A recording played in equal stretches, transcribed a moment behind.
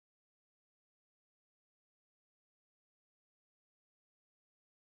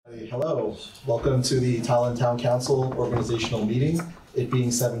Hey, hello, welcome to the Tolland Town Council organizational meeting. It being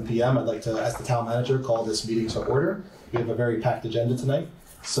 7 p.m., I'd like to, as the town manager, call this meeting to order. We have a very packed agenda tonight,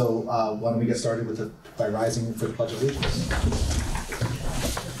 so why don't we get started with by rising for the Pledge of Allegiance.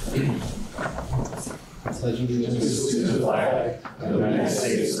 Pledge allegiance to the flag of the United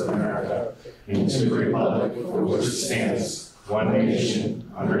States of America and to the republic for which it stands, one nation,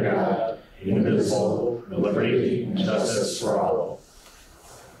 under God, indivisible, with liberty and justice for all.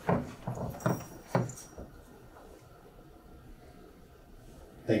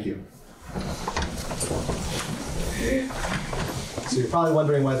 Thank you. So you're probably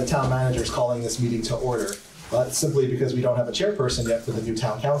wondering why the town manager is calling this meeting to order. Well, it's simply because we don't have a chairperson yet for the new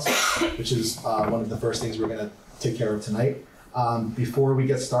town council, which is one of the first things we're going to take care of tonight. Before we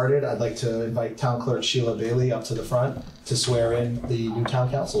get started, I'd like to invite Town Clerk Sheila Bailey up to the front to swear in the new town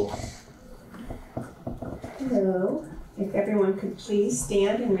council. Hello. If everyone could please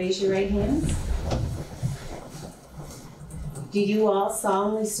stand and raise your right hands. Do you all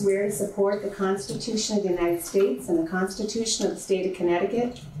solemnly swear to support the Constitution of the United States and the Constitution of the State of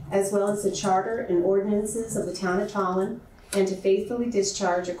Connecticut, as well as the Charter and ordinances of the Town of Tolland, and to faithfully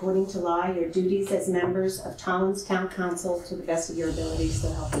discharge according to law your duties as members of Tolland's Town Council to the best of your abilities,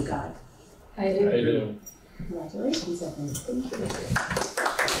 so help you God? I do. I do. Congratulations, Evan. Thank you.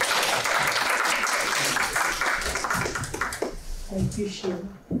 Thank you, Sheila.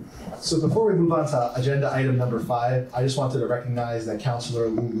 So before we move on to agenda item number 5, I just wanted to recognize that Councilor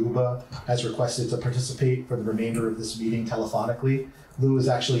Lou Luba has requested to participate for the remainder of this meeting telephonically. Lou is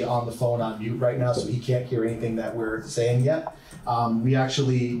actually on the phone on mute right now, so he can't hear anything that we're saying yet. We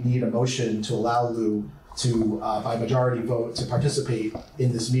actually need a motion to allow Lou to, by majority vote, to participate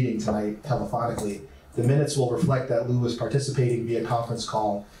in this meeting tonight telephonically. The minutes will reflect that Lou is participating via conference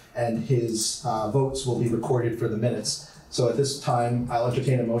call, and his votes will be recorded for the minutes. So at this time, I'll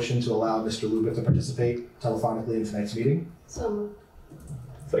entertain a motion to allow Mr. Luba to participate telephonically in tonight's meeting. So moved.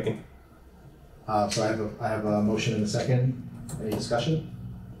 Second. So I have a motion and a second. Any discussion?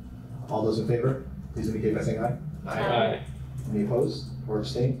 All those in favor, please indicate by saying aye. Aye. Any opposed or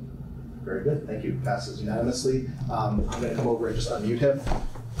abstain? Very good, thank you. Passes unanimously. I'm going to come over and just unmute him.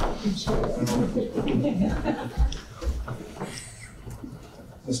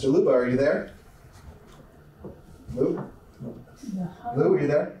 Mr. Luba, are you there? Lou? Lou, are you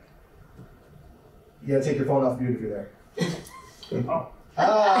there? You gotta take your phone off mute if you're there.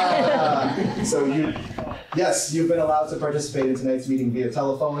 So yes, you've been allowed to participate in tonight's meeting via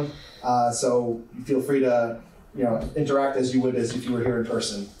telephone. So feel free to, interact as you would as if you were here in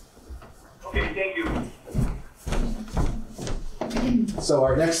person. Okay, thank you. So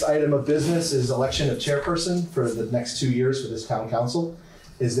our next item of business is election of chairperson for the next 2 years for this town council.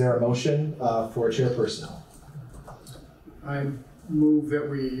 Is there a motion for a chairperson? I move that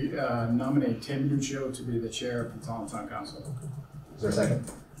we nominate Tim Nuccio to be the chair of the Tolland Town Council. Is there a second?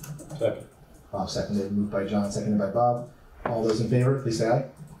 Second. Bob seconded, moved by John, seconded by Bob. All those in favor, please say aye.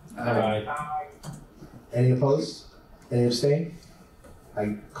 Aye. Any opposed? Any abstain?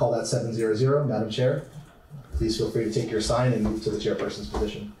 I call that 7-0-0. Madam Chair, please feel free to take your sign and move to the chairperson's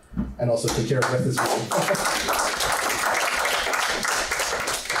position. And also take care of this meeting.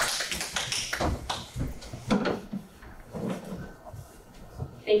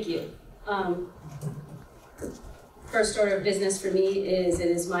 Thank you. First order of business for me is it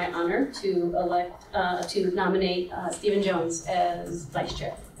is my honor to nominate Stephen Jones as vice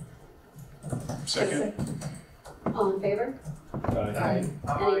chair. Second. All in favor? Aye.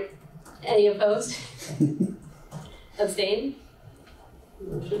 Any opposed? Abstain?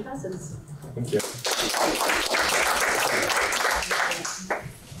 Motion passes. Thank you.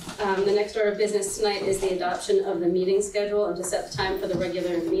 The next order of business tonight is the adoption of the meeting schedule and to set the time for the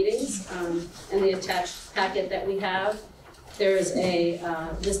regular meetings. In the attached packet that we have, there is a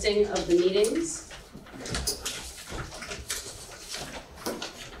listing of the meetings.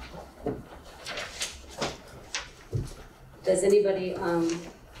 Does anybody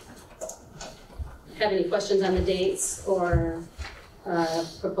have any questions on the dates or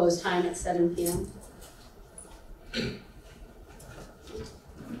proposed time at 7 p.m.?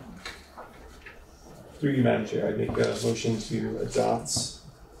 Through you, Madam Chair, I'd make a motion to adopt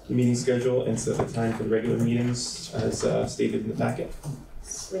the meeting schedule and set the time for the regular meetings as stated in the packet.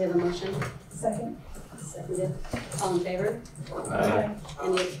 We have a motion. Second. Seconded. All in favor? Aye.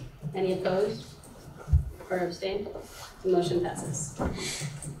 Any opposed or abstained? The motion passes.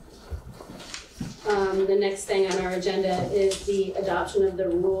 The next thing on our agenda is the adoption of the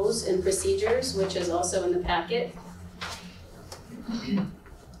rules and procedures, which is also in the packet.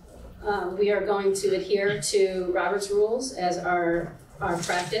 We are going to adhere to Robert's rules as our our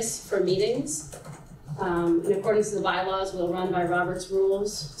practice for meetings. In accordance to the bylaws, we'll run by Robert's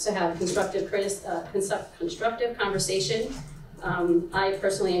rules to have constructive conversation. I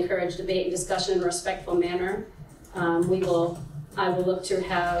personally encourage debate and discussion in a respectful manner. I will look to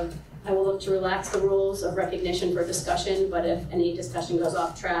relax the rules of recognition for discussion, but if any discussion goes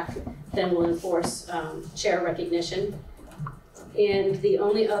off track, then we'll enforce chair recognition. And the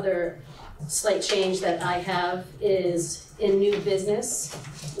only other slight change that I have is in new business.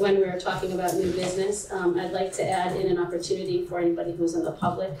 When we're talking about new business, I'd like to add in an opportunity for anybody who's in the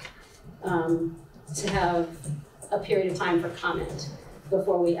public to have a period of time for comment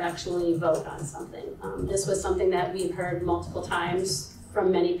before we actually vote on something. This was something that we've heard multiple times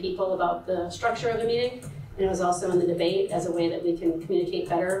from many people about the structure of the meeting, and it was also in the debate as a way that we can communicate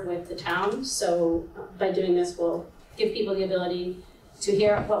better with the town. So by doing this, we'll give people the ability to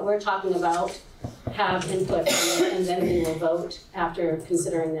hear what we're talking about, have input, and then we will vote after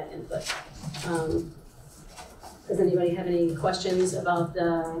considering that input. Does anybody have any questions about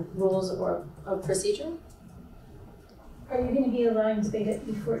the rules of procedure? Are you going to be allowing debate it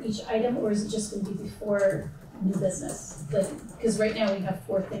before each item, or is it just going to be before new business? Like, because right now we have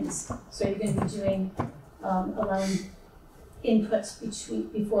 4 things, so you're going to be doing allowing inputs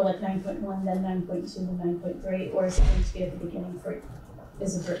before like 9.1, then 9.2, and 9.3, or is it going to be at the beginning for?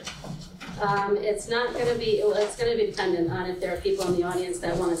 Is it group? It's not going to be. Well, it's going to be dependent on if there are people in the audience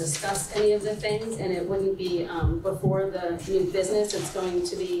that want to discuss any of the things, and it wouldn't be before the new business. It's going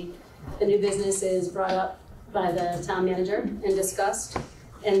to be the new business is brought up by the town manager and discussed,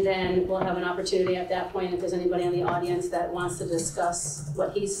 and then we'll have an opportunity at that point if there's anybody in the audience that wants to discuss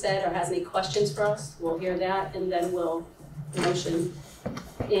what he said or has any questions for us. We'll hear that, and then we'll motion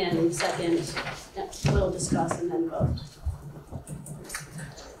and second. We'll discuss and then vote.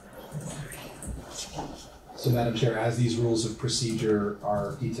 So Madam Chair, as these rules of procedure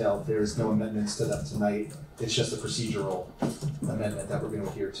are detailed, there's no amendments to them tonight. It's just a procedural amendment that we're going to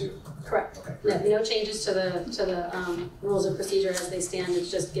adhere to. Correct. Okay. Yeah, no changes to the rules of procedure as they stand. It's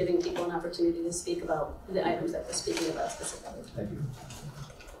just giving people an opportunity to speak about the items that we're speaking about specifically. Thank you.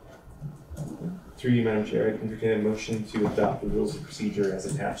 Through you, Madam Chair, I entertain a motion to adopt the rules of procedure as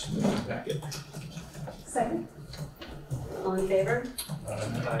attached to the packet. Second. All in favor?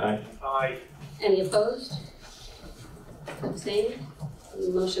 Aye. Aye. Any opposed? Abstained?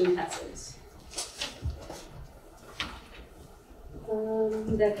 Motion passes.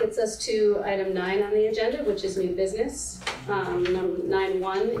 That gets us to item 9 on the agenda, which is new business.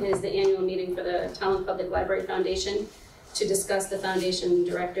 9.1 is the annual meeting for the Tolland Public Library Foundation to discuss the Foundation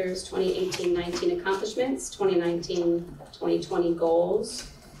Director's 2018-19 accomplishments, 2019-2020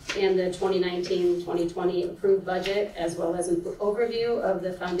 goals, and the 2019-2020 approved budget, as well as an overview of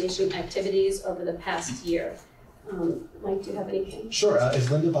the Foundation activities over the past year. Mike, do you have anything? Sure.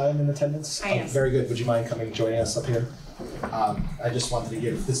 Is Linda Bynum in attendance? I am. Very good. Would you mind coming and joining us up here? I just wanted to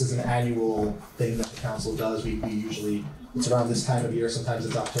give, this is an annual thing that the council does. We usually, it's around this time of year, sometimes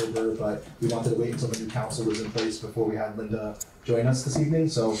it's October, but we wanted to wait until the new council was in place before we had Linda join us this evening.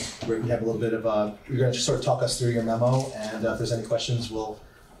 So we have a little bit of you're going to sort of talk us through your memo, and if there's any questions, I'm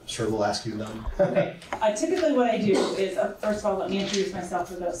sure we'll ask you them. Okay. Typically what I do is, first of all, let me introduce myself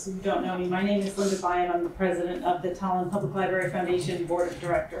for those who don't know me. My name is Linda Bynum. I'm the president of the Tolland Public Library Foundation Board of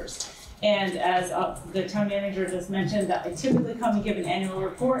Directors. And as the town manager just mentioned, I typically come and give an annual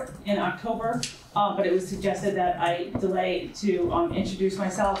report in October, but it was suggested that I delay to introduce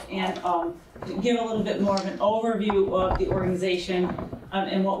myself and give a little bit more of an overview of the organization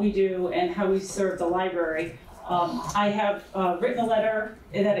and what we do and how we serve the library. I have written a letter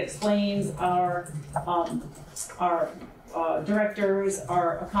that explains our directors,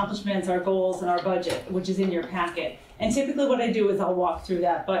 our accomplishments, our goals, and our budget, which is in your packet. And typically what I do is I'll walk through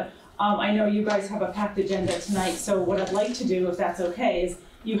that, but I know you guys have a packed agenda tonight, so what I'd like to do, if that's okay, is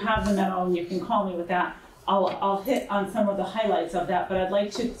you have the memo and you can call me with that. I'll hit on some of the highlights of that, but I'd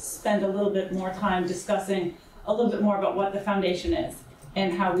like to spend a little bit more time discussing a little bit more about what the foundation is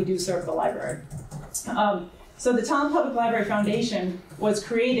and how we do serve the library. So the Tolland Public Library Foundation was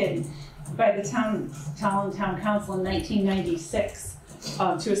created by the Tolland Town Council in 1996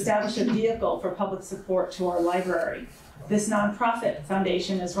 to establish a vehicle for public support to our library. This nonprofit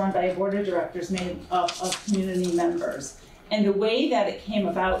foundation is run by a board of directors made up of community members. And the way that it came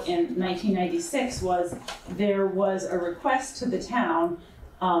about in 1996 was there was a request to the town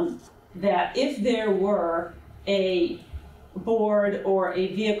that if there were a board or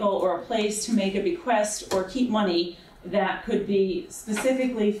a vehicle or a place to make a bequest or keep money that could be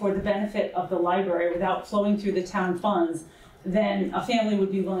specifically for the benefit of the library without flowing through the town funds, then a family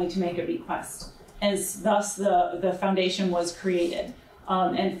would be willing to make a bequest. And thus the foundation was created.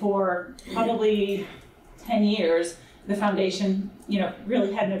 And for probably 10 years, the foundation,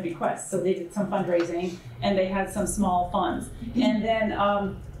 really had no requests. So they did some fundraising and they had some small funds. And then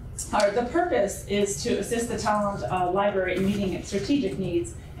the purpose is to assist the Tolland Library in meeting its strategic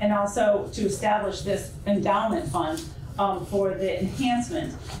needs, and also to establish this endowment fund for the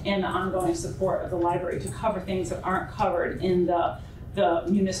enhancement and the ongoing support of the library to cover things that aren't covered in the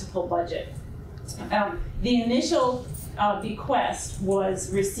municipal budget. The initial bequest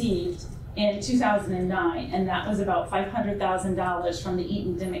was received in 2009, and that was about $500,000 from the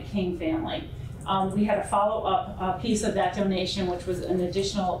Eaton Dimmick King family. We had a follow-up piece of that donation, which was an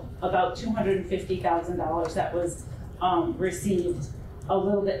additional about $250,000 that was received a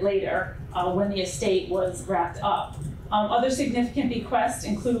little bit later when the estate was wrapped up. Other significant bequests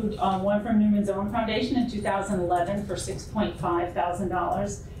include one from Newman's Own Foundation in 2011 for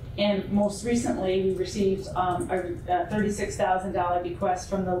 $6,500. And most recently, we received a $36,000 bequest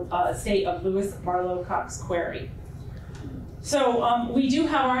from the estate of Lewis Barlow Cox Quarry. So we do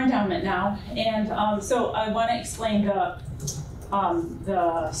have our endowment now, and so I want to explain the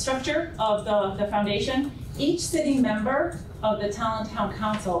structure of the foundation. Each sitting member of the Tolland Town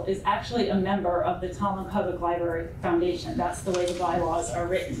Council is actually a member of the Tolland Public Library Foundation. That's the way the bylaws are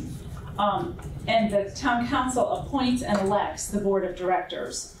written. And the Town Council appoints and elects the Board of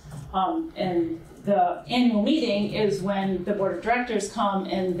Directors. And the annual meeting is when the Board of Directors come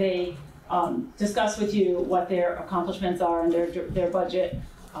and they discuss with you what their accomplishments are and their budget.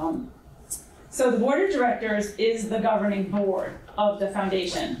 So the Board of Directors is the governing board of the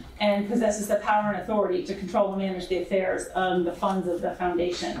foundation and possesses the power and authority to control and manage the affairs of the funds of the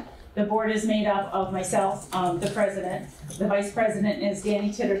foundation. The board is made up of myself, the president. The vice president is Danny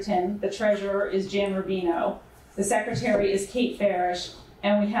Titterton. The treasurer is Jan Rubino. The secretary is Kate Farish.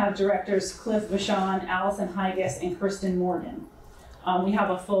 And we have directors Cliff Vachon, Allison Hygas, and Kristen Morgan. We have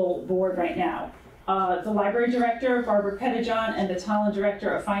a full board right now. The library director, Barbara Pettijohn, and the Tolland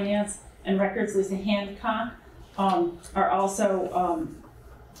director of finance and records, Lisa Hancock, are also,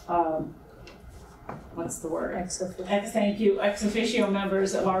 what's the word? Thank you, ex officio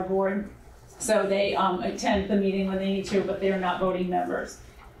members of our board. So they attend the meeting when they need to, but they are not voting members.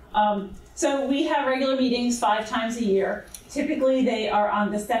 So we have regular meetings 5 times a year. Typically, they are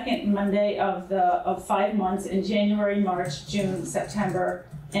on the second Monday of 5 months in January, March, June, September,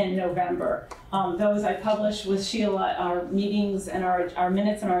 and November. Those I publish with Sheila. Our meetings and our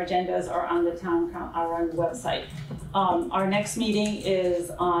minutes and our agendas are on the website. Our next meeting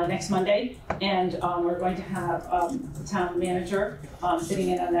is next Monday, and we're going to have the town manager sitting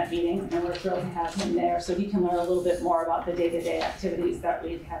in on that meeting, and we're thrilled to have him there so he can learn a little bit more about the day-to-day activities that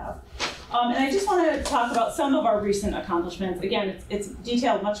we have. And I just want to talk about some of our recent accomplishments. Again, it's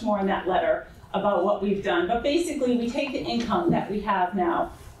detailed much more in that letter about what we've done. But basically, we take the income that we have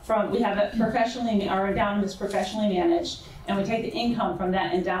now from, we have it professionally, our endowment is professionally managed, and we take the income from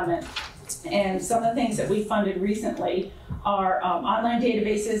that endowment. And some of the things that we funded recently are online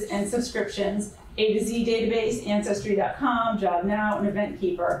databases and subscriptions, A to Z database, Ancestry.com, JobNow, and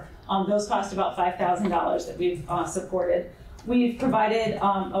EventKeeper. Those cost about $5,000 that we've supported. We've provided a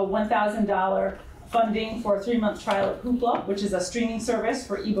 $1,000 funding for a 3-month trial of Hoopla, which is a streaming service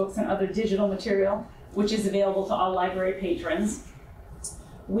for ebooks and other digital material, which is available to all library patrons.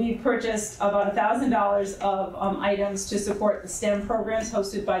 We purchased about $1,000 of items to support the STEM programs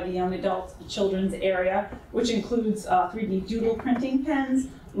hosted by the Young Adult Children's Area, which includes 3D doodle printing pens,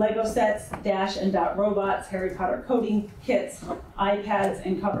 Lego sets, Dash and Dot robots, Harry Potter coding kits, iPads,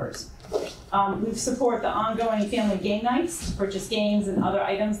 and covers. We've supported the ongoing family game nights to purchase games and other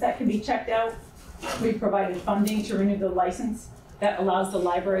items that can be checked out. We've provided funding to renew the license that allows the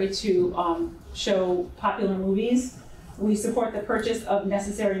library to show popular movies. We support the purchase of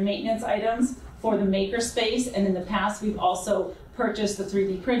necessary maintenance items for the makerspace, and in the past we've also purchased the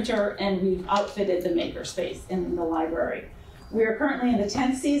 3D printer and we've outfitted the makerspace in the library. We are currently in the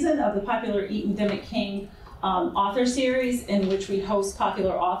 10th season of the popular Eaton Dimmick King author series, in which we host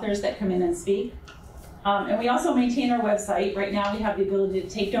popular authors that come in and speak. And we also maintain our website. Right now we have the ability to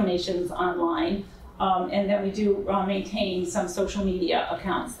take donations online, and then we do maintain some social media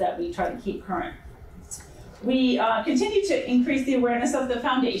accounts that we try to keep current. We continue to increase the awareness of the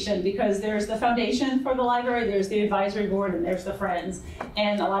foundation, because there's the foundation for the library, there's the advisory board, and there's the friends.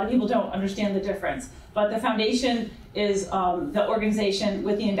 And a lot of people don't understand the difference. But the foundation is the organization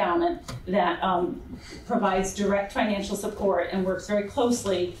with the endowment that provides direct financial support and works very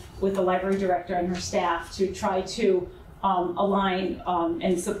closely with the library director and her staff to try to align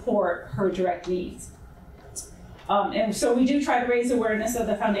and support her direct needs. And so we do try to raise awareness of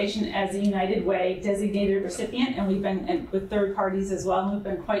the foundation as a United Way designated recipient, and we've been with third parties as well, and we've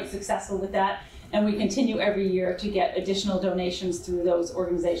been quite successful with that. And we continue every year to get additional donations through those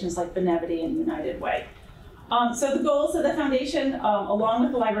organizations like Benevity and United Way. So the goals of the foundation, along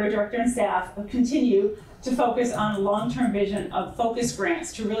with the library director and staff, continue to focus on a long-term vision of focus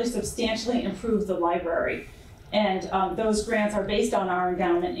grants to really substantially improve the library. And those grants are based on our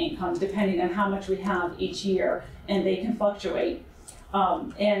endowment income, depending on how much we have each year, and they can fluctuate.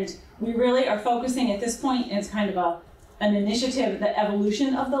 And we really are focusing at this point as kind of an initiative, the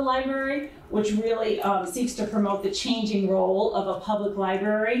evolution of the library, which really seeks to promote the changing role of a public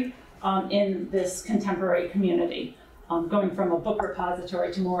library in this contemporary community, going from a book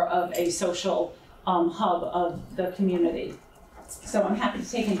repository to more of a social hub of the community. So I'm happy to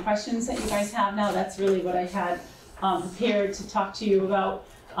take any questions that you guys have now. That's really what I had prepared to talk to you about.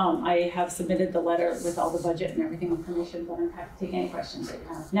 I have submitted the letter with all the budget and everything information, but I'm happy to take any questions that you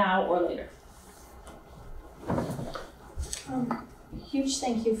have now or later. Huge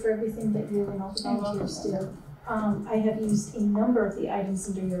thank you for everything that you and all the volunteers do. I have used a number of the items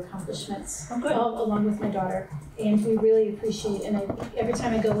under your accomplishments, along with my daughter, and we really appreciate it. And every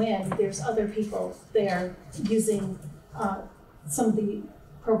time I go in, there's other people there using some of the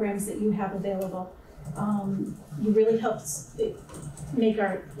programs that you have available. You really helped make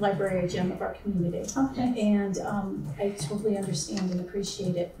our library a gem of our community. Okay. And I totally understand and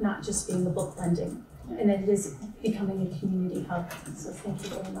appreciate it, not just being a book lending, and it is becoming a community hub. So thank you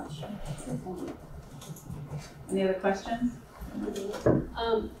very much. Any other questions?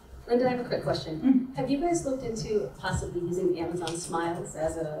 Linda, I have a quick question. Have you guys looked into possibly using Amazon Smiles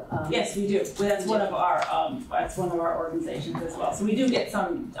as a? Yes, we do. That's one of our organizations as well. So we do get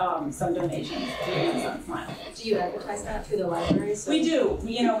some donations through Amazon Smile. Do you advertise that through the library? So We do.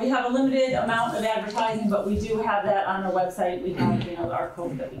 We have a limited amount of advertising, but we do have that on our website. We have our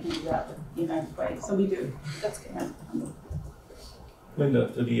code that we can do that with United Way. So we do. That's good. Yeah. Linda,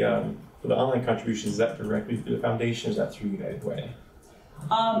 for the online contributions, is that directly through the foundation, or is that through United Way?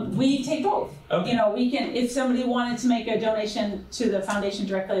 We take both. Okay. We can, if somebody wanted to make a donation to the foundation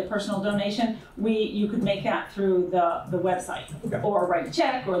directly, a personal donation, you could make that through the website, Okay. or write a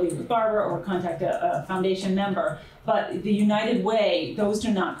check, or leave with Barbara, or contact a foundation member. But the United Way, those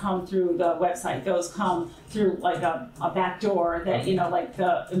do not come through the website. Those come through like a back door that, like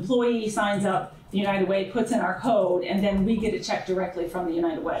the employee signs up, the United Way puts in our code, and then we get a check directly from the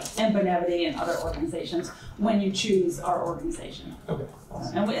United Way and Benevity and other organizations when you choose our organization. Okay.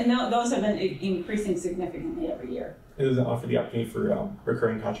 And those have been increasing significantly every year. And does it offer the opportunity for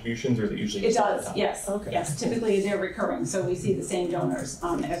recurring contributions, or is it usually It just at does, the top? yes. Okay. Yes, typically they're recurring, so we see the same donors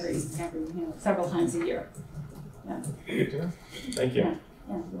every several times a year. Yeah. Good to know. Thank you. Yeah,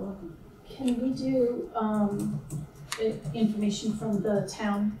 you're welcome. Can we do information from the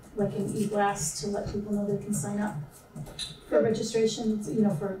town, like an e-blast, to let people know they can sign up for registrations,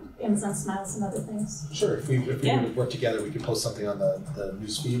 for Amazon Smiles and other things? Sure, if we Yeah. would work together, we could post something on the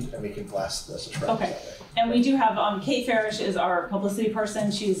news feed and we can blast the subscribers Okay. that way. And we do have, Kate Farish is our publicity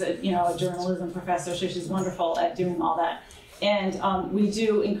person. She's a journalism professor, so she's wonderful at doing all that. And we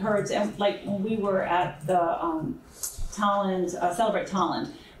do encourage, and like when we were at the Tolland, Celebrate Tolland,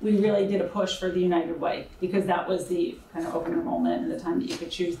 we really did a push for the United Way, because that was the kind of open enrollment and the time that you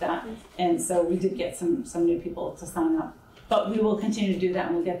could choose that. And so we did get some new people to sign up. But we will continue to do that,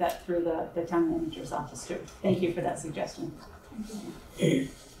 and we'll get that through the town manager's office too. Thank you for that suggestion.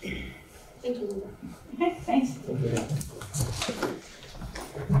 Thank you, Linda. Okay, thanks.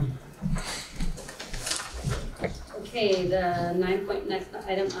 Okay, the next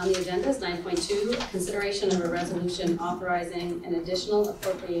item on the agenda is 9.2, consideration of a resolution authorizing an additional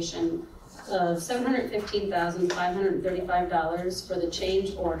appropriation of $715,535 for the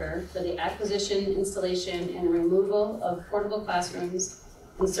change order for the acquisition, installation, and removal of portable classrooms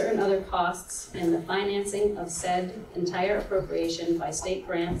and certain other costs, and the financing of said entire appropriation by state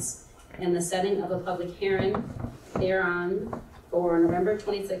grants, and the setting of a public hearing thereon for November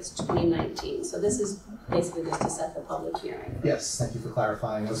 26, 2019. So this is basically just to set the public hearing. Yes, thank you for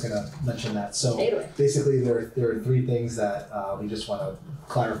clarifying. I was going to mention that. So Take it away. basically there are three things that we just want to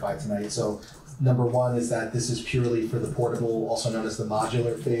clarify tonight. So number one is that this is purely for the portable, also known as the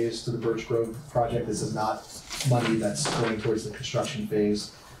modular phase to the Birch Grove project. This is not money that's going towards the construction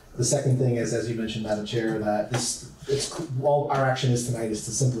phase. The second thing is, as you mentioned, Madam Chair, that all our action is tonight is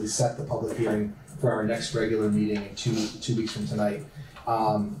to simply set the public hearing for our next regular meeting in two weeks from tonight.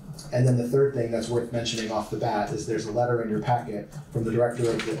 And then the third thing that's worth mentioning off the bat is there's a letter in your packet from the director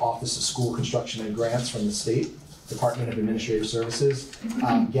of the Office of School Construction and Grants from the state. Department of Administrative Services,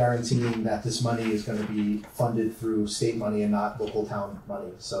 guaranteeing that this money is going to be funded through state money and not local town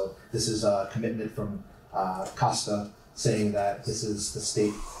money. So this is a commitment from Costa saying that this is the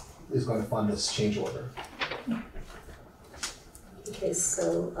state is going to fund this change order. Okay,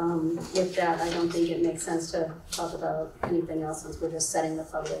 so with that, I don't think it makes sense to talk about anything else since we're just setting the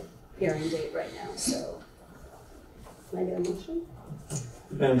public hearing date right now, so. Can I get a motion?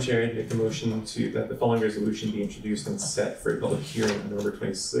 Madam Chair, I make a motion that the following resolution be introduced and set for a public hearing on November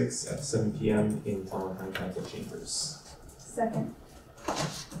 26th at 7 p.m. in Tolland Town Council chambers. Second.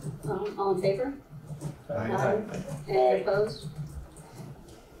 All in favor? Aye. Any opposed?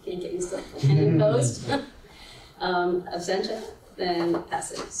 Can't get used to it. Any opposed? Abstention? Then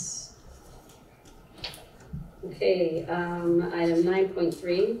passes. Okay, item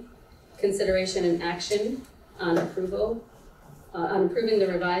 9.3, consideration and action on approval, on approving the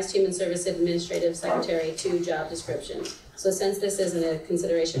revised Human Service Administrative Secretary 2 job description. So since this isn't a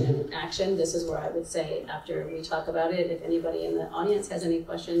consideration and an action, this is where I would say after we talk about it, if anybody in the audience has any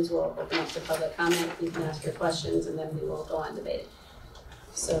questions, we'll open up to public comment. You can ask your questions and then we will go on debate.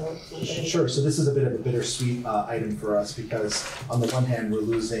 So sure. So this is a bit of a bittersweet item for us because on the one hand, we're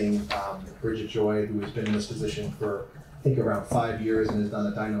losing Bridget Joy, who has been in this position for I think around 5 years and has done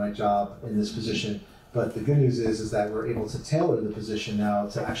a dynamite job in this position. But the good news is that we're able to tailor the position now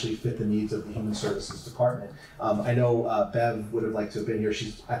to actually fit the needs of the Human Services Department. I know Bev would have liked to have been here.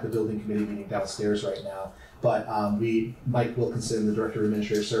 She's at the building committee meeting downstairs right now. But Mike Wilkinson, the Director of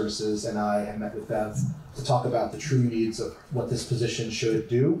Administrative Services, and I have met with Bev to talk about the true needs of what this position should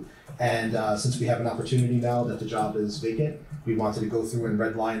do. And since we have an opportunity now that the job is vacant, we wanted to go through and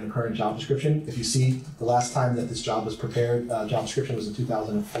redline the current job description. If you see, the last time that this job was prepared, job description was in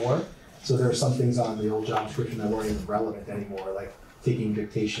 2004. So there are some things on the old job description that weren't even relevant anymore, like taking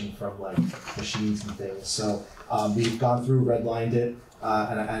dictation from like machines and things. So we've gone through, redlined it,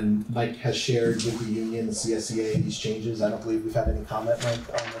 and Mike has shared with the union, the CSEA, these changes. I don't believe we've had any comment, Mike,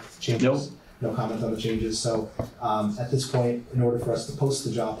 on the changes. Nope. No comment on the changes. So at this point, in order for us to post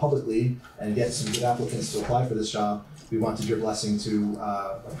the job publicly and get some good applicants to apply for this job, we wanted your blessing to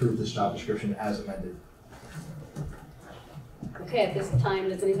approve this job description as amended. okay, at this time,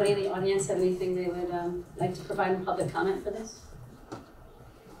 does anybody in the audience have anything they would like to provide in public comment for this?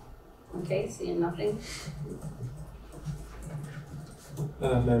 Okay, seeing nothing.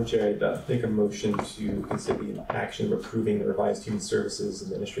 Madam Chair, I'd make a motion to consider the action of approving the revised Human Services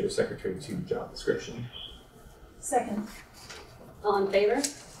Administrative Secretary 2 job description. Second. All in favor?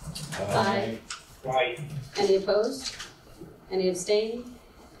 Aye. Aye. Any opposed? Any abstain?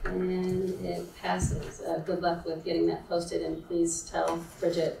 And it passes. Good luck with getting that posted, and please tell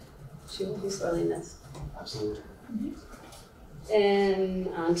Bridget she will be sorely missed. Absolutely. And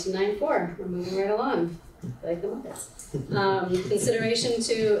on to 9.4, we're moving right along, like the Muppets. Consideration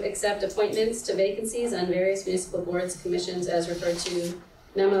to accept appointments to vacancies on various municipal boards, commissions as referred to.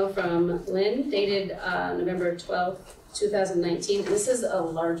 Memo from Lynn dated November 12th, 2019. This is a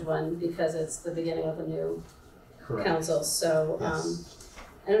large one because it's the beginning of a new Correct. council, so Yes.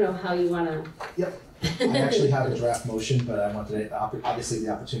 I don't know how you wanna. Yep. I actually have a draft motion, but I wanted obviously the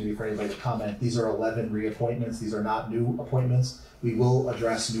opportunity for anybody to comment. These are 11 reappointments. These are not new appointments. We will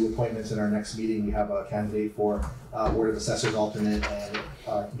address new appointments in our next meeting. We have a candidate for Board of Assessors alternate and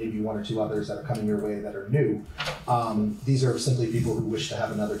maybe 1 or 2 others that are coming your way that are new. These are simply people who wish to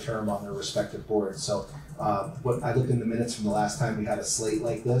have another term on their respective boards. So what I looked in the minutes from the last time we had a slate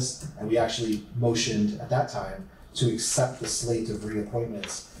like this, and we actually motioned at that time to accept the slate of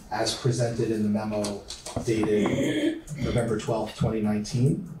reappointments as presented in the memo dated November 12th,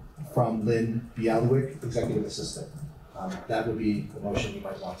 2019 from Lynn Bialwick, Executive Assistant. That would be the motion you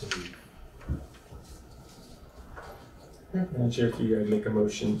might want to read. Madam Chair, if you I'd make a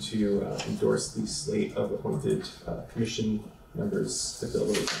motion to endorse the slate of appointed commission members to fill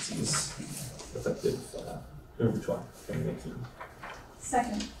the vacancies effective November 12th, 2019.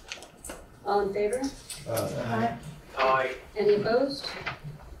 Second. All in favor? Aye. Aye. Any opposed?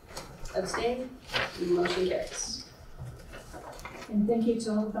 Abstain? Motion carries. And thank you to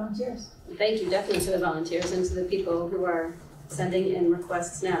all the volunteers. Thank you definitely to the volunteers and to the people who are sending in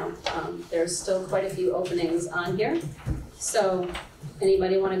requests now. There's still quite a few openings on here. So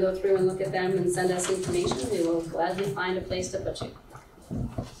anybody want to go through and look at them and send us information, we will gladly find a place to put you.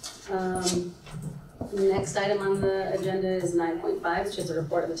 Next item on the agenda is 9.5, which is a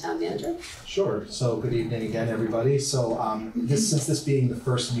report of the town manager. Sure. So good evening again, everybody. So since this being the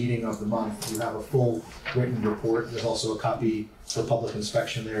first meeting of the month, you have a full written report. There's also a copy for public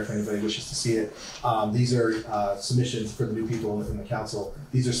inspection there if anybody wishes to see it. These are submissions for the new people in the council.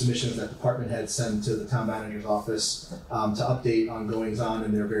 These are submissions that department heads send to the town manager's office to update on goings on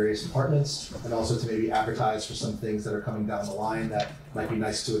in their various departments, and also to maybe advertise for some things that are coming down the line that might be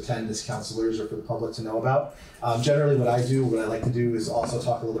nice to attend as councilors or for the public to know about. Generally what I like to do is also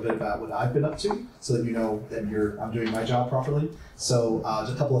talk a little bit about what I've been up to, so that you know that I'm doing my job properly. So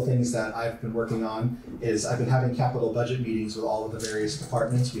just a couple of things that I've been working on is I've been having capital budget meetings with all of the various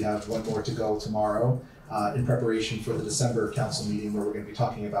departments. We have one more to go tomorrow in preparation for the December council meeting where we're going to be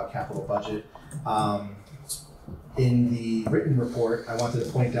talking about capital budget. In the written report, I wanted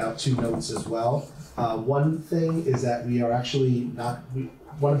to point out 2 notes as well. One thing is that we are actually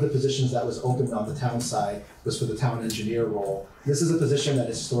one of the positions that was opened on the town side was for the town engineer role. This is a position that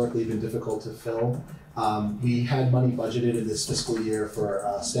has historically been difficult to fill. We had money budgeted in this fiscal year for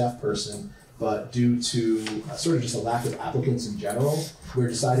a staff person, but due to sort of just a lack of applicants in general, we're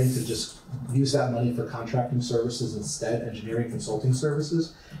deciding to just use that money for contracting services instead, engineering consulting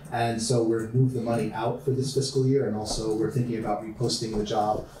services. And so we're moved the money out for this fiscal year, and also we're thinking about reposting the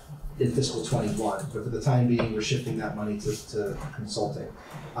job in fiscal 21, but for the time being, we're shifting that money to consulting.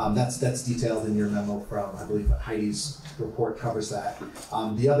 That's detailed in your memo from, I believe Heidi's report covers that.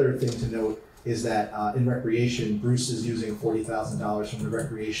 The other thing to note is that in recreation, Bruce is using $40,000 from the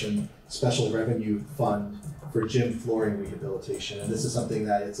Recreation Special Revenue Fund for gym flooring rehabilitation. And this is something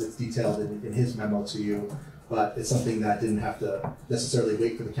that it's detailed in his memo to you, but it's something that didn't have to necessarily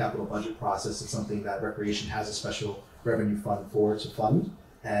wait for the capital budget process. It's something that Recreation has a special revenue fund to fund.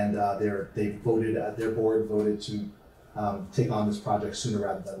 And their board voted to take on this project sooner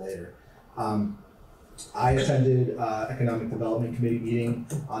rather than later. I attended Economic Development Committee meeting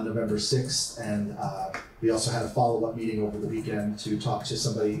on November 6th, and we also had a follow-up meeting over the weekend to talk to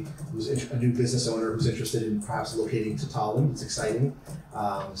somebody who's a new business owner who's interested in perhaps locating to Tolland. It's exciting,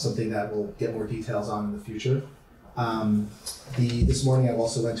 something that we'll get more details on in the future. This morning I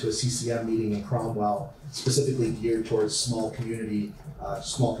also went to a CCM meeting in Cromwell, specifically geared towards small communities,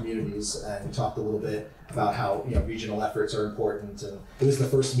 and we talked a little bit about how regional efforts are important. And it was the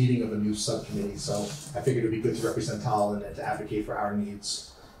first meeting of a new subcommittee, so I figured it'd be good to represent Tolland and to advocate for our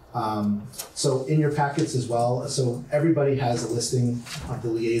needs. So in your packets as well, so everybody has a listing of the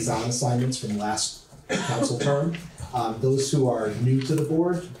liaison assignments from last council term. Those who are new to the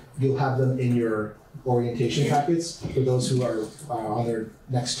board, you'll have them in your orientation packets. For those who are on their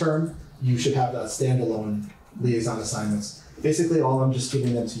next term, you should have the standalone liaison assignments. Basically, all I'm just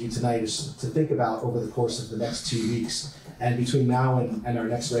giving them to you tonight is to think about over the course of the next 2 weeks, and between now and our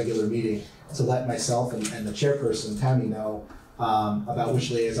next regular meeting, to let myself and the chairperson, Tammy, know about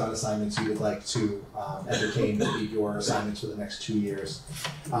which liaison assignments you would like to entertain to be your assignments for the next 2 years.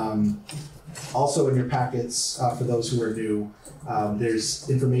 Also in your packets, for those who are new,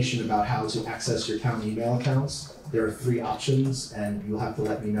 there's information about how to access your town email accounts. There are 3 options, and you'll have to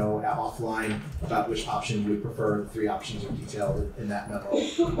let me know offline about which option you would prefer. The 3 options are detailed in that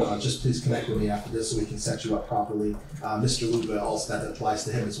memo. Just please connect with me after this so we can set you up properly. Mr. Luba, also that applies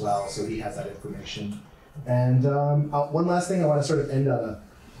to him as well, so he has that information. And one last thing, I want to sort of end on a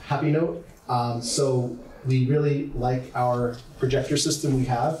happy note. So we really like our projector system we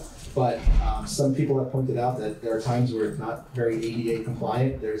have, but some people have pointed out that there are times where it's not very ADA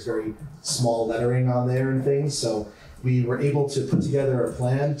compliant. There's very small lettering on there and things. So we were able to put together a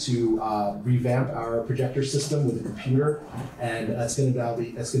plan to revamp our projector system with a computer, and that's going to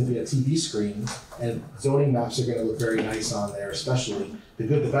be a TV screen, and zoning maps are going to look very nice on there, especially.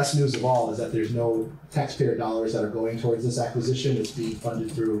 The best news of all is that there's no taxpayer dollars that are going towards this acquisition. It's being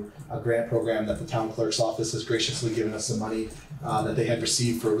funded through a grant program that the town clerk's office has graciously given us some money that they had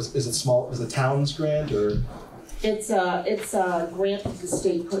received for. Is it town's grant or? It's a grant that the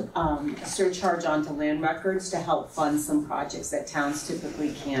state put a surcharge onto land records to help fund some projects that towns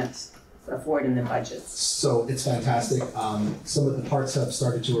typically can't afford in their budgets. So it's fantastic. Some of the parts have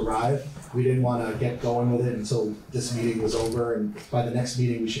started to arrive. We didn't want to get going with it until this meeting was over, and by the next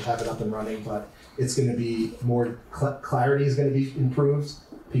meeting we should have it up and running, but it's going to be more, clarity is going to be improved.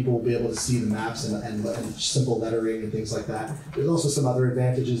 People will be able to see the maps and simple lettering and things like that. There's also some other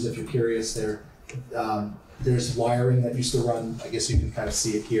advantages if you're curious. There's wiring that used to run, I guess you can kind of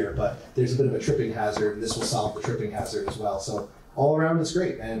see it here, but there's a bit of a tripping hazard, and this will solve the tripping hazard as well. So all around it's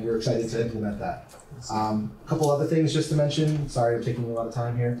great, and we're excited to implement that. A couple other things just to mention. Sorry I'm taking a lot of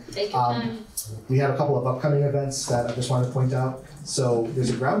time here. Take your time. We have a couple of upcoming events that I just want to point out. So there's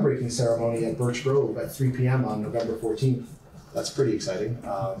a groundbreaking ceremony at Birch Grove at 3 p.m. on November 14th. that's pretty exciting.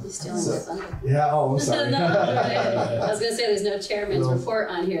 He's stealing so- my thunder. Yeah, oh, I'm sorry. No, I was gonna say there's no chairman's Well, report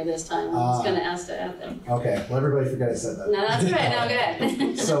on here this time. I was gonna ask to add that. Okay, well, everybody forget I said that. No, that's all right, now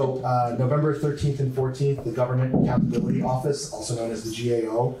good. So, November 13th and 14th, the Government Accountability Office, also known as the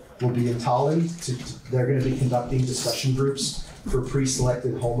GAO, will be in Tolland. They're going to be conducting discussion groups for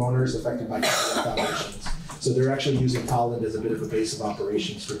pre-selected homeowners affected by foundations. So they're actually using Tolland as a bit of a base of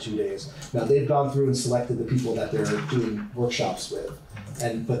operations for 2 days. Now, they've gone through and selected the people that they're doing workshops with.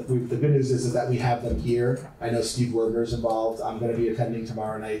 But the good news is that we have them here. I know Steve Werner's involved. I'm going to be attending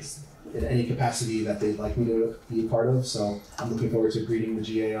tomorrow night in any capacity that they'd like me to be a part of. So I'm looking forward to greeting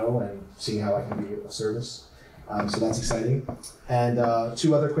the GAO and seeing how I can be of service. So that's exciting. And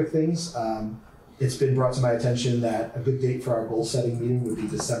 2 other quick things. It's been brought to my attention that a good date for our goal setting meeting would be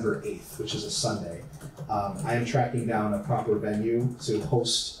December 8th, which is a Sunday. I am tracking down a proper venue to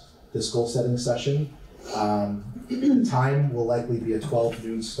host this goal setting session. The time will likely be a 12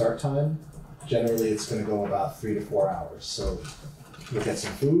 noon start time. Generally, it's going to go about 3 to 4 hours. So we'll get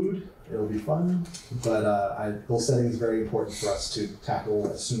some food. It'll be fun. But goal setting is very important for us to tackle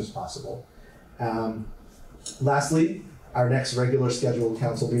as soon as possible. Lastly, our next regular scheduled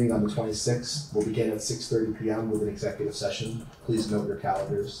council meeting on the 26th will begin at 6:30 p.m. with an executive session. Please note your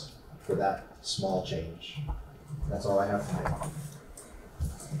calendars for that small change. That's all I have today.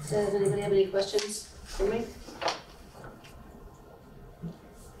 Does anybody have any questions for me?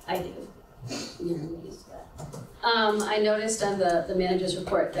 I do. You know, I'm used to that. I noticed on the manager's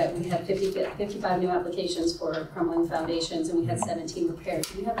report that we had 55 new applications for crumbling foundations, and we had 17 repairs.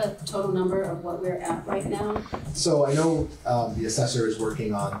 Do you have a total number of what we're at right now? So I know the assessor is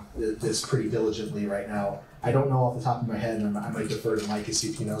working on this pretty diligently right now. I don't know off the top of my head, and I might defer to Mike to see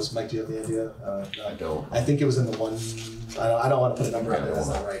if he knows. Mike, do you have the idea? I don't. I think it was in the one. I don't want to put a number in there. That's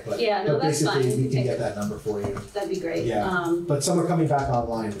not right. But Yeah, no, but that's basically, fine. we can get that number for you. That'd be great. Yeah. But some are coming back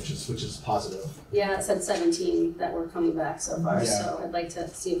online, which is positive. Yeah, it said 17 that were coming back so far, Yeah. so I'd like to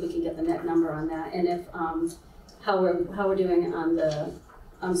see if we can get the net number on that, and if, how we're doing on the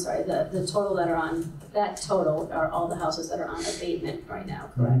total that are on, that total are all the houses that are on abatement right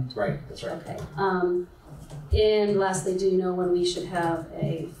now, correct? Right, that's right. Okay, and lastly, do you know when we should have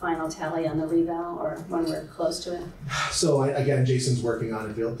a final tally on the reval, or when we're close to it? So again, Jason's working on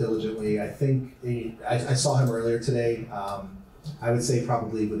it diligently. I think I saw him earlier today. I would say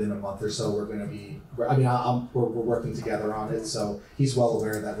probably within a month or so we're going to be. We're working together on it. So he's well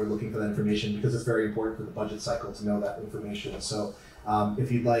aware that we're looking for that information because it's very important for the budget cycle to know that information. So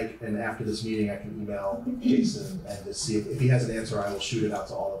if you'd like, and after this meeting, I can email Jason and to see if he has an answer. I will shoot it out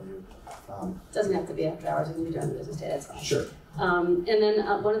to all of you. Doesn't have to be after hours, it can be during the business day, that's fine. Sure. And then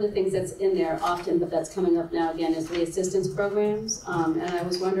one of the things that's in there often, but that's coming up now again, is the assistance programs. And I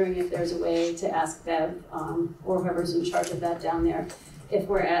was wondering if there's a way to ask Bev, or whoever's in charge of that down there, if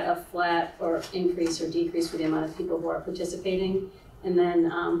we're at a flat or increase or decrease for the amount of people who are participating. And then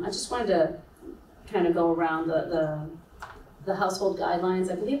I just wanted to kind of go around the household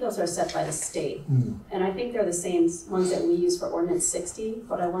guidelines. I believe those are set by the state. And I think they're the same ones that we use for Ordinance 60,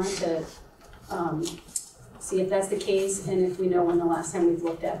 but I wanted to see if that's the case, and if we know when the last time we've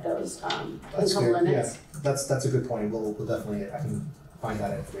looked at those That's income fair. limits. Yeah, that's a good point. We'll definitely, I can find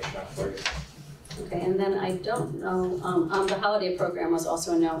that information out for you. Okay, and then I don't know, the holiday program was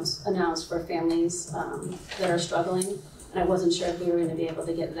also announced for families that are struggling, and I wasn't sure if we were going to be able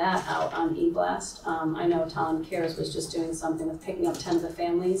to get that out on eBlast. I know Tolland Cares was just doing something with picking up 10 of the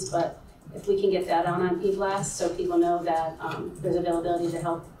families, but if we can get that out on eBlast so people know that there's availability to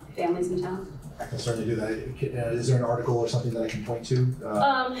help families in town. I can certainly do that. Is there an article or something that I can point to?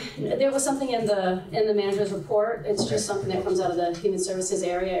 There was something in the manager's report. It's Okay. just something that comes out of the Human Services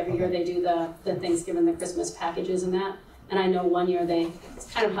area. Every year they do the Thanksgiving, the Christmas packages and that. And I know one year it's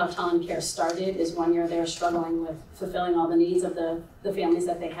kind of how Tolland Care started, is one year they were struggling with fulfilling all the needs of the families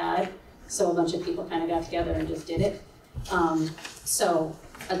that they had. So a bunch of people kind of got together and just did it. So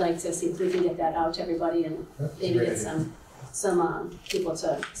I'd like to see if we can get that out to everybody and maybe get some people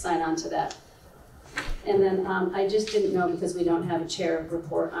to sign on to that. And then I just didn't know, because we don't have a chair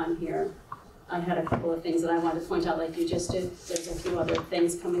report on here, I had a couple of things that I wanted to point out like you just did. There's a few other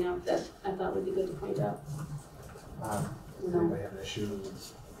things coming up that I thought would be good to point out. Does anybody have an issue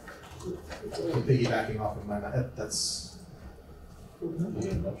piggybacking off of that's You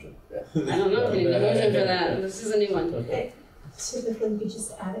need a motion. I don't know if we need a motion for that. This is a new one. Okay. Typically, we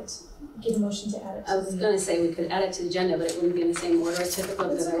just add it, get a motion to add it to I was going to say we could add it to the agenda, but it wouldn't be in the same order as typical,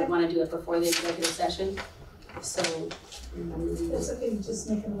 because I would want to do it before the executive session. So. It's okay, just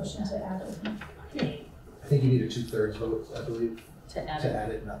make a motion to add it. I think you need a 2/3 vote, I believe. To add to it.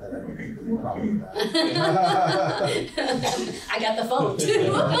 add it, not that I don't think there's a problem with that. I got the phone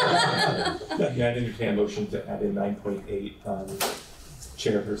too. Yeah, I'd entertain a motion to add in 9.8,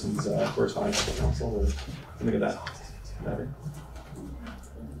 chairperson's correspondence to the council, or something of that matter.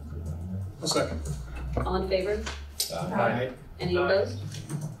 A second. All in favor? Aye. Any opposed?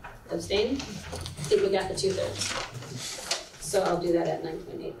 Abstain? I think we got the 2/3. So I'll do that at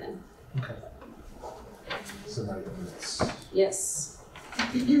 9.8 then. Okay. So now you have minutes. Yes.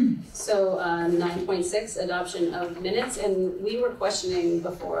 So 9.6, adoption of minutes, and we were questioning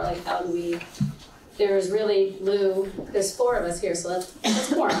before, like how do we, there's really, Lou, there's 4 of us here, so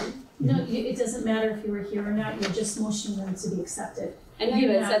that's quorum. No, it doesn't matter if you were here or not, you're just motioning them to be accepted. I know you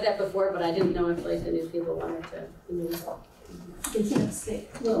had said that before, but I didn't know if like the new people wanted to move. They can't stay,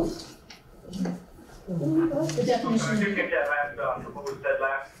 well. The definition. You get that last, what was said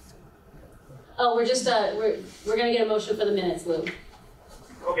last? Oh, we're just, we're gonna get a motion for the minutes, Lou.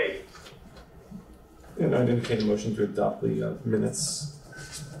 Okay, And I'd entertain a motion to adopt the minutes.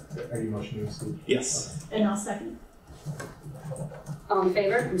 Are you motioning, Steve? Yes. And I'll second. All in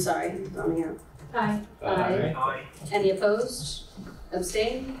favor? I'm sorry, I'm here. Aye. Aye. aye. Any opposed?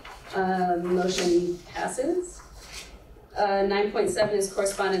 Abstain? Motion passes. 9.7 is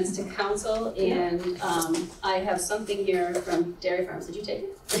correspondence to council, and I have something here from Dairy Farms. Did you take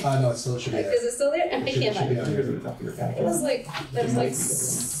it? No, it still should be there. Is it still there? I Should- can't should find be it. on Here's at the top of your packet. It was like, there's like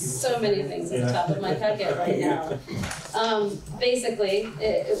so many things at the top of my packet right now. Basically,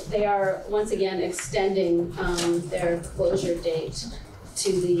 they are once again extending their closure date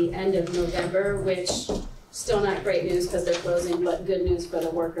to the end of November, which still not great news because they're closing, but good news for the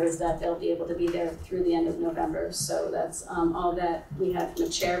workers that they'll be able to be there through the end of November. So that's all that we have from a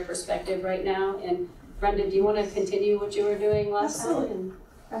chair perspective right now. And Brenda, do you want to continue what you were doing last time?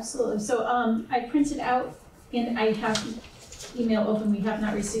 Absolutely. So I printed out, and I have email open. We have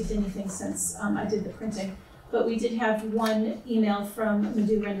not received anything since I did the printing. But we did have one email from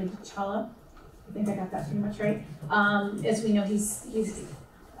Madhu Rendachala. I think I got that pretty much right. As we know, he's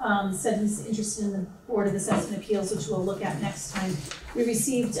said he's interested in the Board of Assessment Appeals, which we'll look at next time. We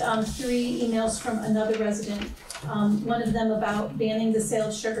received 3 emails from another resident. One of them about banning the sale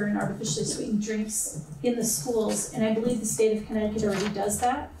of sugar and artificially sweetened drinks in the schools, and I believe the state of Connecticut already does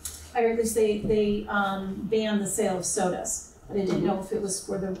that. I heard this, they ban the sale of sodas, but I didn't know if it was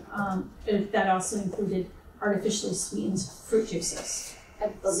for the, if that also included artificially sweetened fruit juices. I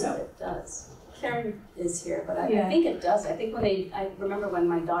believe it does. Karen is here, but I Yeah. think it does. I think when I remember when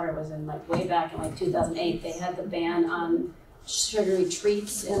my daughter was in, like, way back in like 2008, they had the ban on sugary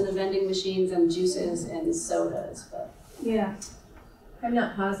treats in the vending machines and juices and sodas, but. Yeah, I'm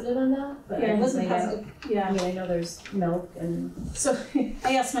not positive on that, but yeah, I it can wasn't find out. positive, I yeah. mean, I know there's milk and. So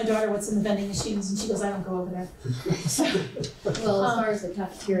I asked my daughter what's in the vending machines, and she goes, I don't go over there. So, Well, as far as the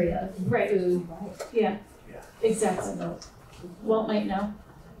cafeteria, right, food, yeah, exactly. milk. Walt might know.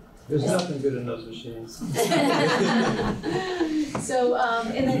 There's nothing good in those machines. So,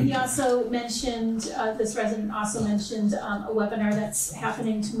 and then he also mentioned, this resident also mentioned a webinar that's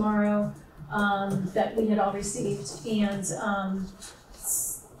happening tomorrow that we had all received, and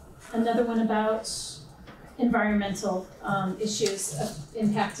another one about environmental issues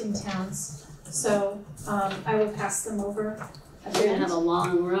impacting towns. So I will pass them over. We're gonna have a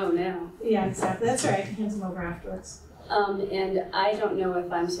long row now. Yeah, exactly. That's right. I can hand them over afterwards. And I don't know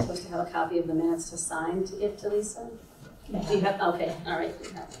if I'm supposed to have a copy of the minutes to sign to give to Lisa. Do you have, okay, all right, we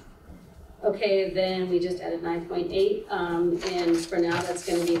have it. Okay, then we just added 9.8, and for now, that's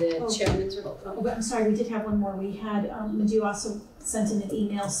gonna be the chairman's report. Oh, but I'm sorry, we did have one more. We had, Madhu also sent in an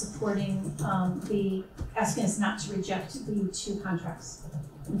email supporting asking us not to reject the 2 contracts.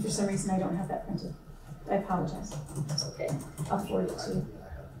 And for some reason, I don't have that printed. I apologize. That's okay. I'll forward it to you.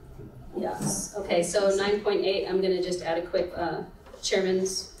 Yes, okay, so 9.8, I'm gonna just add a quick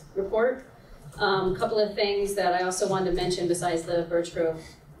chairman's report. Couple of things that I also wanted to mention besides the Birch Grove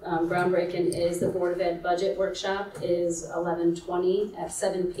groundbreaking is the Board of Ed budget workshop is 11:20 at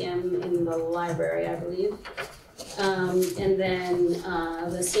 7 p.m. in the library, I believe. And then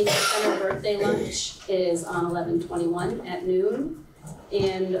the senior center birthday lunch is on 11/21 at noon.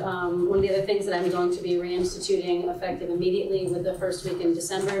 And one of the other things that I'm going to be reinstituting effective immediately with the first week in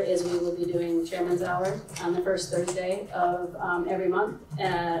December is we will be doing Chairman's Hour on the first Thursday of every month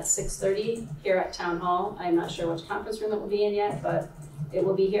at 6:30 here at Town Hall. I'm not sure which conference room it will be in yet, but it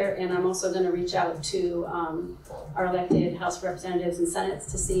will be here. And I'm also going to reach out to our elected House of Representatives and Senators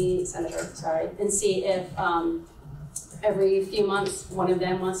to see, and see if every few months one of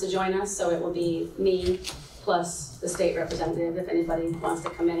them wants to join us. So it will be me plus the state representative, if anybody wants to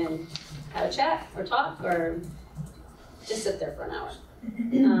come in and have a chat or talk or just sit there for an hour.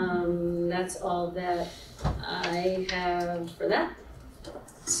 That's all that I have for that.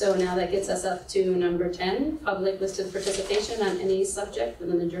 So now that gets us up to number 10, public listed participation on any subject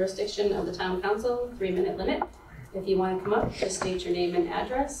within the jurisdiction of the town council, 3-minute limit. If you want to come up, just state your name and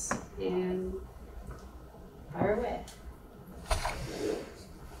address and fire away.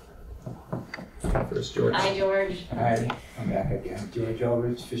 First, George. Hi, George. Hi, I'm back again. George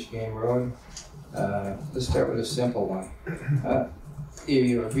Aldrich, Fish Game Road. Let's start with a simple one.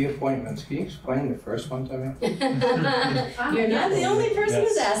 Your reappointments, can you explain the first one to me? You're not the only person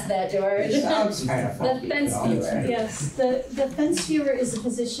who's asked that, George. Sounds kind of The funky. fence viewer. Yes, the fence viewer is a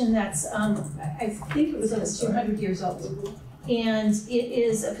position that's, I think it was almost 200 years old. And it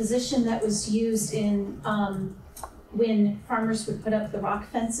is a position that was used in, when farmers would put up the rock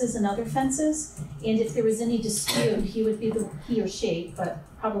fences and other fences. And if there was any dispute, he would be he or she, but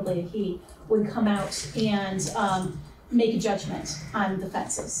probably a he, would come out and make a judgment on the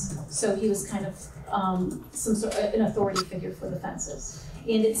fences. So he was kind of some sort of an authority figure for the fences.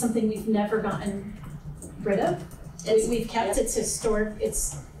 And it's something we've never gotten rid of. We've kept it historic.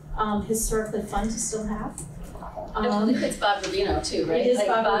 It's historically fun to still have. I believe it's Bob Rubino too, right? It is like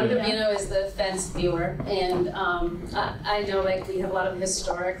Bob Rubino. Rubino is the fence viewer, and I know like we have a lot of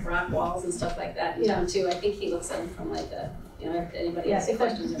historic rock walls and stuff like that in town too. I think he looks at them from like a, if anybody has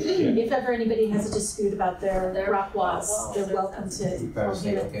questions. If ever anybody has a dispute about their rock walls, they're welcome to. You better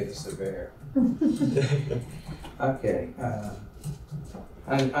say, okay, the surveyor. Okay,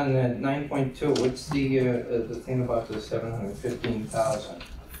 on the 9.2, what's the thing about the 715,000?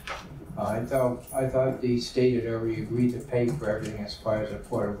 I thought they stated already agreed to pay for everything as far as a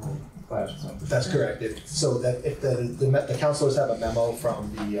portable classroom. That's correct. If the councilors have a memo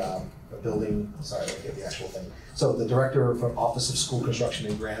from the building, sorry, I didn't get the actual thing. So the director from Office of School Construction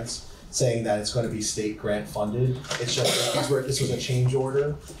and Grants saying that it's going to be state grant funded. It's just this was a change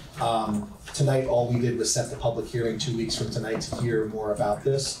order. Tonight, all we did was set the public hearing 2 weeks from tonight to hear more about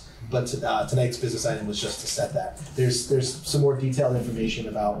this. But tonight's business item was just to set that. There's some more detailed information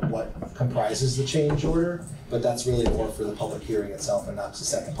about what comprises the change order, but that's really more for the public hearing itself and not to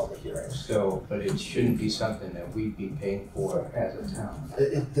set the public hearing. So, but it shouldn't be something that we'd be paying for as a town.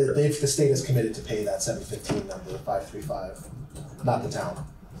 The state is committed to pay that 715 number, 535, not the town.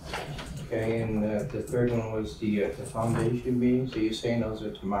 Okay, and the third one was the foundation meeting. So you're saying those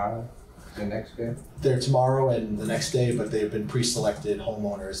are tomorrow? The next day? They're tomorrow and the next day, but they've been pre-selected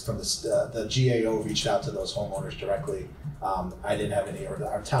homeowners from the GAO reached out to those homeowners directly. I didn't have any, or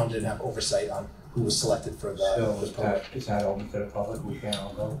our town didn't have oversight on who was selected for the. So it's not open to the public, we can't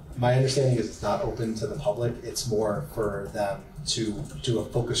all go? My understanding is it's not open to the public. It's more for them to do a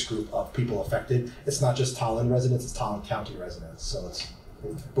focus group of people affected. It's not just Tolland residents, it's Tolland County residents. So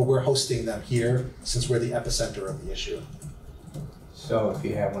but we're hosting them here since we're the epicenter of the issue. So if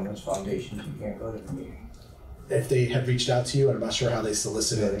you have one of those foundations, you can't go to the meeting? If they have reached out to you, I'm not sure how they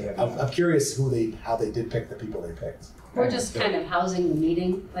solicited. I'm curious how they did pick the people they picked. We're just kind of housing the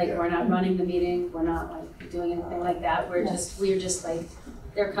meeting, like we're not running the meeting, we're not like doing anything like that. We're just like,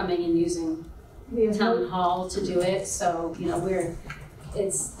 they're coming and using town hall to do it. So,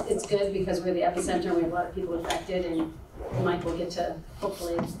 it's good because we're the epicenter, we have a lot of people affected, and Mike will get to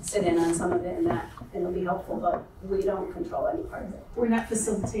hopefully sit in on some of it, and that it'll be helpful, but we don't control any part of it. We're not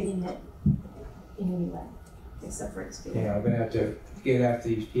facilitating it in any way, except for experience. Yeah, I'm gonna have to get after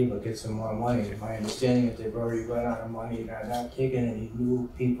these people, get some more money. My understanding is they've already run out of money. They're not taking any new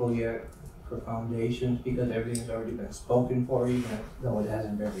people yet for foundations because everything's already been spoken for, even though it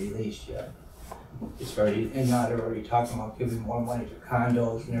hasn't been released yet. It's already, and now they're already talking about giving more money to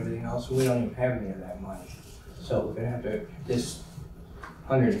condos and everything else, so we don't even have any of that money. So we're gonna have to, this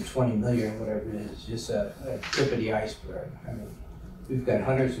 120 million, whatever it is, just a tip of the iceberg. I mean, we've got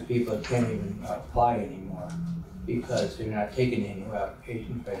hundreds of people that can't even apply anymore because they're not taking any new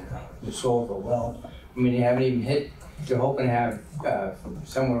applications right now. They're so overwhelmed. I mean, they haven't even hit, they're hoping to have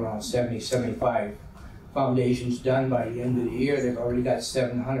somewhere around 70, 75 foundations done by the end of the year. They've already got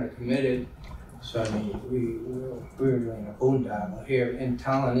 700 committed. So I mean, we're doing a boondoggle here, and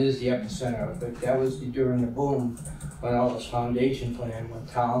Tolland is the epicenter of it. That was during the boom when all those foundations went in, when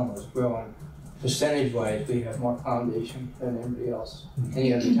Tolland was growing. Percentage-wise, we have more foundation than anybody else.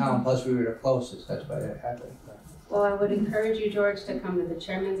 Any other town, plus we were the closest, that's why that happened. Well, I would encourage you, George, to come to the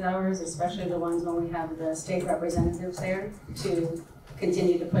chairman's hours, especially the ones when we have the state representatives there, to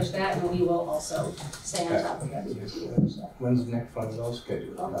continue to push that, and we will also stay on top of that. When's the next one of those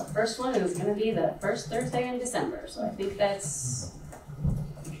scheduled? Well, the first one is going to be the first Thursday in December, so I think that's.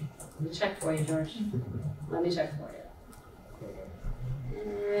 Let me check for you, George. Let me check for you.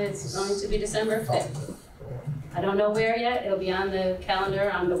 It's going to be December 5th. I don't know where yet, it'll be on the calendar,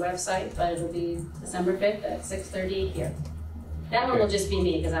 on the website, but it'll be December 5th at 6:30 here. That one will just be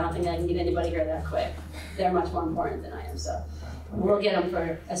me, because I don't think I can get anybody here that quick. They're much more important than I am, so we'll get them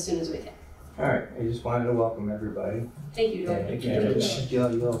for as soon as we can. All right, I just wanted to welcome everybody. Thank you, George. Thank you, George.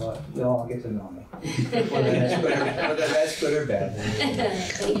 You'll all get to know me. Whether that's good or bad.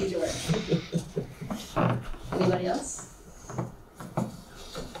 Thank you, George. Anybody else?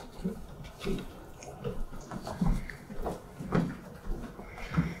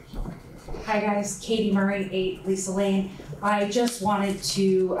 Hi guys, Katie Murray, 8 Lisa Lane. I just wanted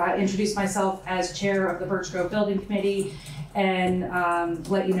to introduce myself as chair of the Birch Grove Building Committee and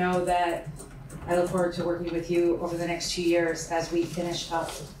let you know that I look forward to working with you over the next 2 years as we finish up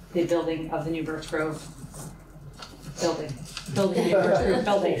the building of the new Birch Grove building. Building new Birch Grove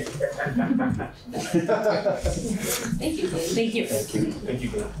building. Thank you, Katie. Thank you. Thank you,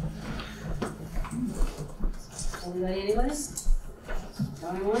 Katie. Anybody?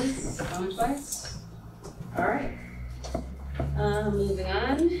 Going once, going twice? All right. Moving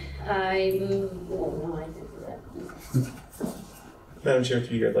on, I didn't do that. Madam Chair,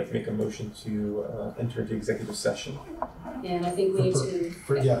 if you'd like to make a motion to enter into executive session. And I think we need to,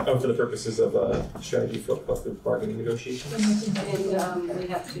 For the purposes of strategy for collective bargaining negotiations. and we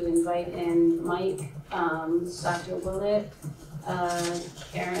have to invite in Mike, Dr. Willett,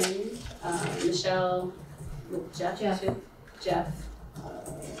 Karen, Michelle, with Jeff too. Jeff.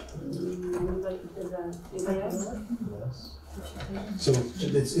 Anybody else? So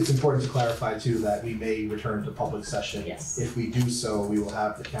it's important to clarify too that we may return to public session. Yes. If we do so, we will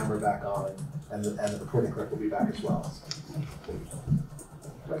have the camera back on and the recording clerk will be back as well.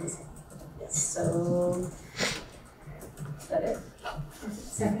 Yes, so, is that it?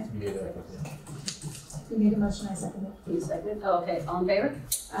 Second. You made a motion, I seconded it. You seconded? Oh, okay, all in favor?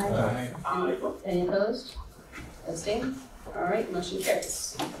 Aye. Any opposed? Abstain? All right, motion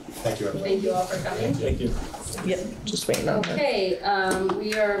carries. Thank you, everyone. Thank you all for coming. Thank you. Just waiting on that. Okay,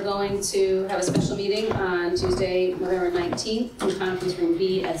 we are going to have a special meeting on Tuesday, November 19th in Conference Room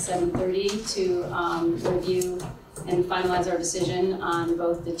B at 7:30 to review and finalize our decision on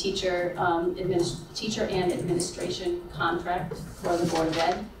both the teacher and administration contract for the Board of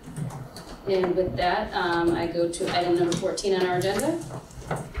Ed. And with that, I go to item number 14 on our agenda.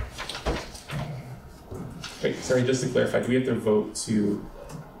 Wait, sorry, just to clarify, do we have to vote to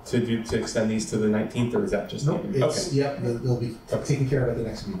extend these to the 19th, or is that just? No, it's, yep, they'll be taken care of at the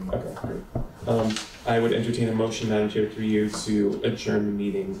next meeting. Okay, great. I would entertain a motion, Madam Chair, through you to adjourn the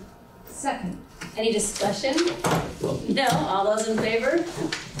meeting. Second. Any discussion? No, all those in favor?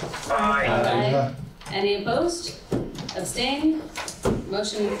 Aye. Any opposed? Abstain?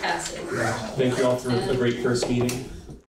 Motion passes. Thank you all for a great first meeting.